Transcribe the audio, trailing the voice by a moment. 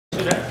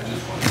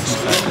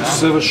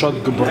7 shot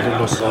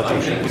Gabardino sauce.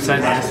 What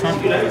size is this one?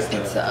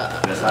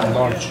 It's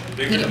Large.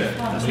 medium.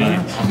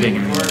 Medium? Big.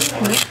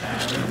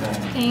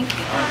 Pink.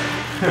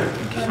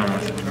 Thank you so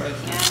much.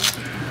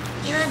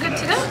 You're good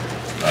to go?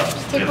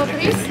 Just take both of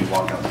these?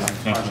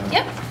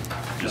 Yep.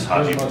 Just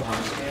Haji.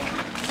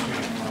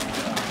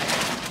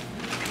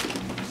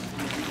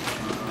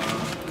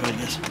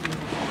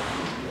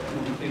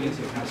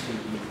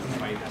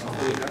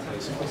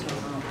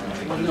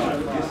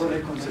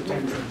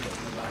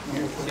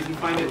 If you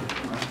find it,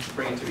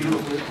 bring it to me.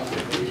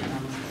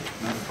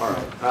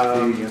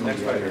 Alright.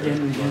 Next fighter.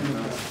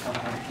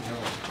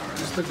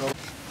 Just to go.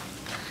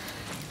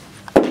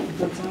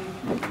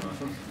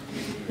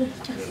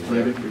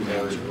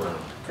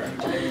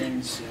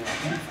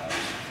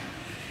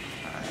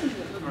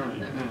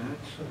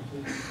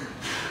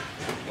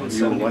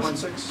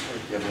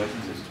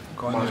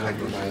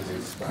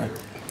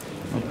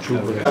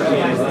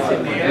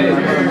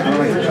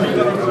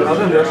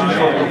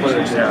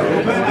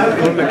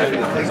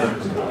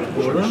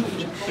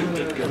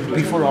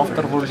 Before,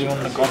 after holding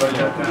on the cover.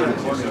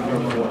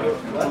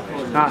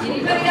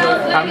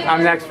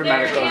 I'm next for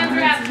medical.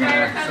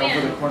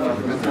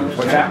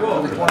 What's that?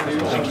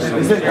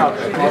 Is it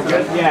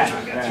okay? Yeah.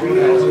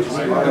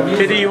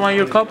 Kitty, you want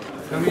your cup?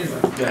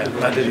 Yeah,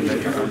 I didn't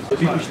get your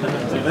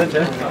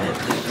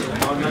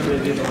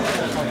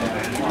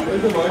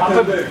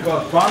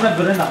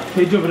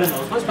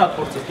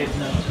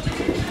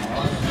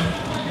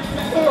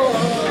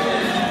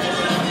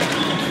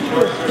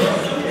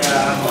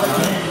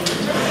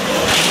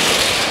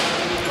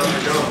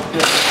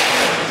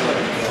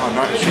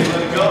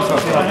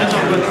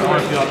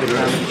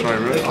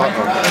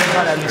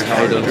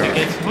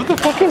What the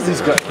fuck is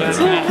this guy?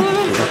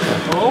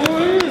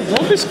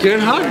 Don't be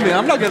scared, hug me.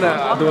 I'm not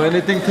gonna do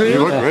anything to you. You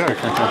look great.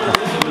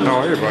 How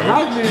are you, buddy?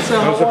 Hug me, say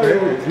how are you?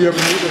 You have a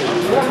meeting?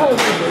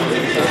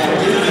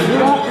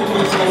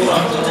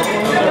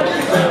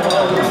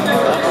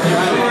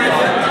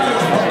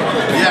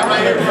 Yeah,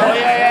 right here. Oh,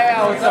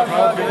 yeah. What's up,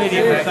 bro? Good meeting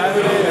you, man.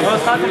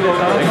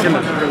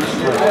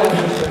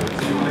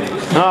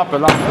 No,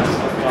 pelado.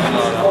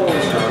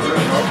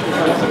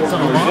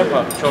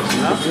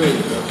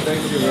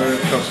 Thank you very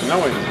much. Now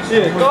wait.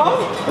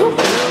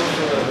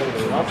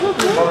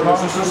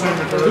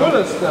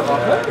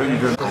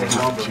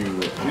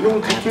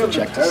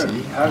 Check to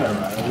see.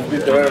 We'll be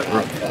there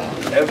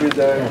every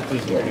day.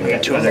 We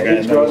got 2 other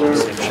guys that want to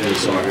see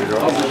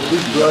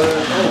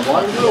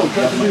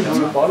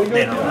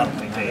They don't have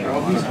to pay.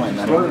 Just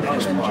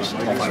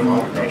text them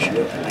information.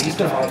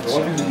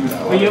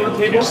 Are you on the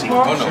table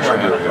tomorrow?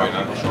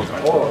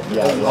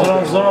 Yeah, I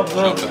don't know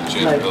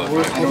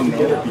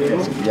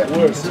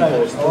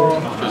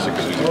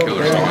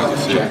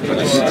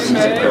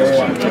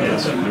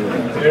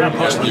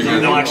because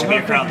there'll actually be a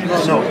crowd.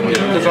 So,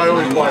 Because I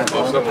always buy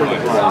stuff separately.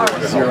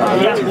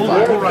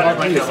 we'll run it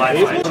like a live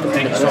fight.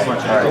 Thank you so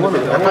much.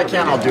 If I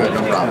can, I'll do it.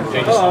 No problem.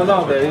 Oh,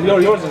 no, man.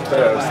 Yours is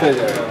better. Stay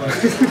there.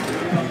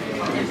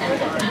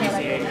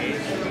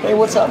 Hey,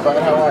 what's up,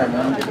 bud? How are you,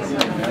 man?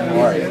 How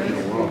are you?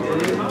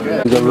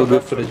 Good. We got real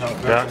good footage.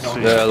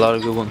 Yeah, a lot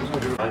of good ones.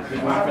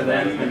 One for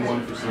them and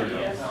one for City.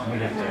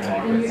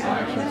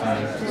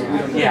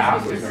 Yeah,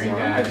 after the green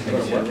guy.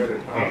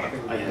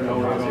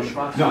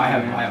 No, I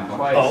haven't.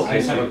 Oh,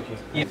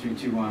 okay. 3,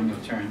 2, 1, you'll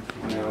turn.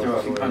 Throw a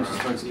few punches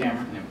towards the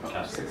camera and then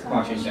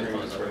change that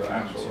pose.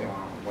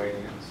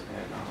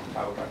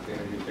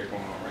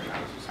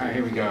 Alright,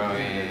 here we go.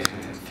 In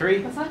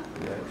 3,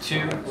 2,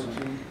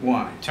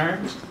 1,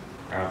 turn.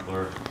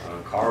 Grappler.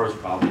 Cara's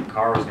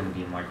going to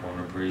be in my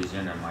corner,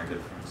 Breezian, and my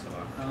good friend. So,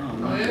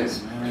 Oh,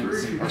 yes.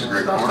 That's a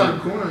great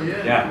corner.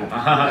 yeah.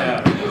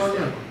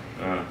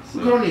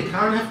 We're going to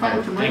Karen have fight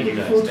with your Thank you mic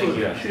guys. before. Thank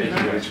you guys. Thank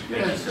you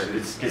guys.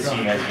 It's good seeing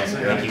you guys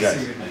again. Thank you guys.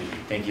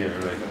 Thank you,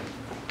 everybody.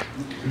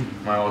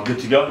 Am I all good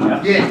to go?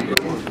 Yeah.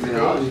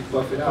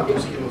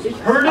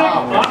 Heard it.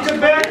 Vodka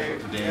back.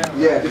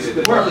 Yeah.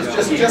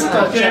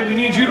 Okay, we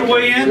need you to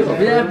weigh in.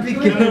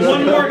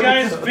 One more,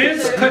 guys.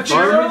 Vince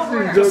Cachero.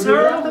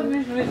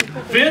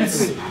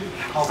 Vince.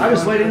 I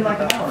was waiting like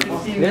an hour.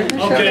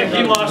 Okay,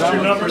 he lost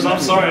your numbers. I'm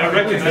sorry. I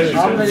recognize you.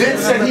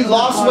 Vince said he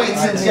lost weight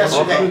since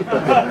yesterday.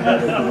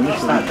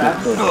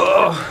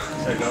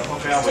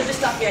 So just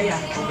stop, yeah.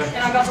 And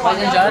I'm about to walk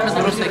out.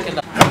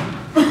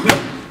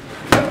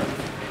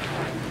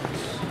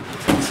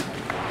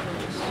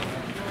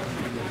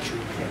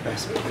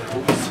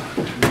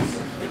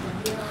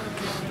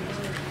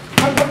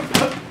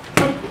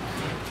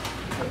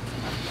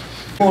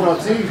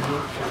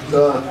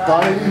 The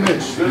thigh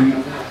image.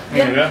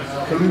 Yeah.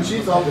 Clean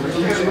sheet of the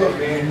clean sheet.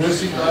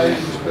 Nursing thigh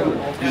image.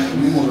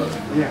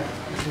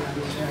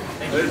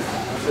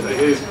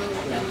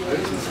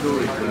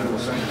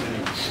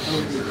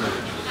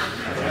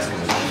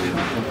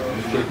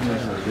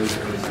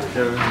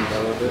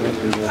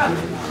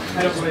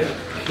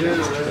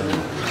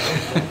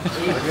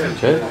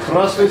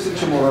 Crossface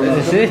için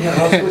oranaz.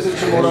 Crossface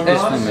için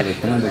oranaz.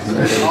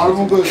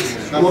 Armugos,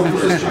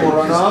 corpus için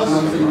oranaz.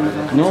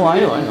 No, I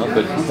know,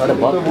 but it's not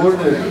about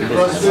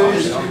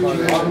Crossface,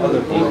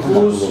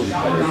 corpus.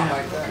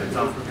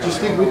 Just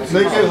think with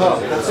make it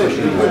hard. That's it.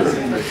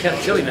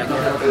 Yeah, chili man. You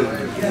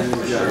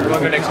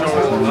want to go next door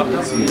with a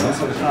laptop?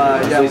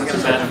 Yeah, we're going to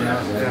ban him now.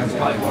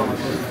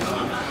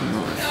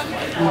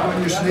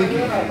 You're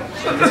sneaky.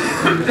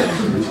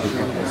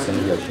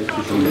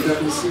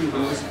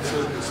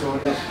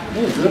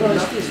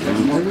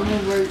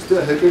 Minimum wage de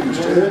hep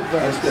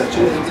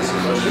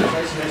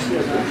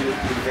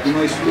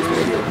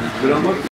bir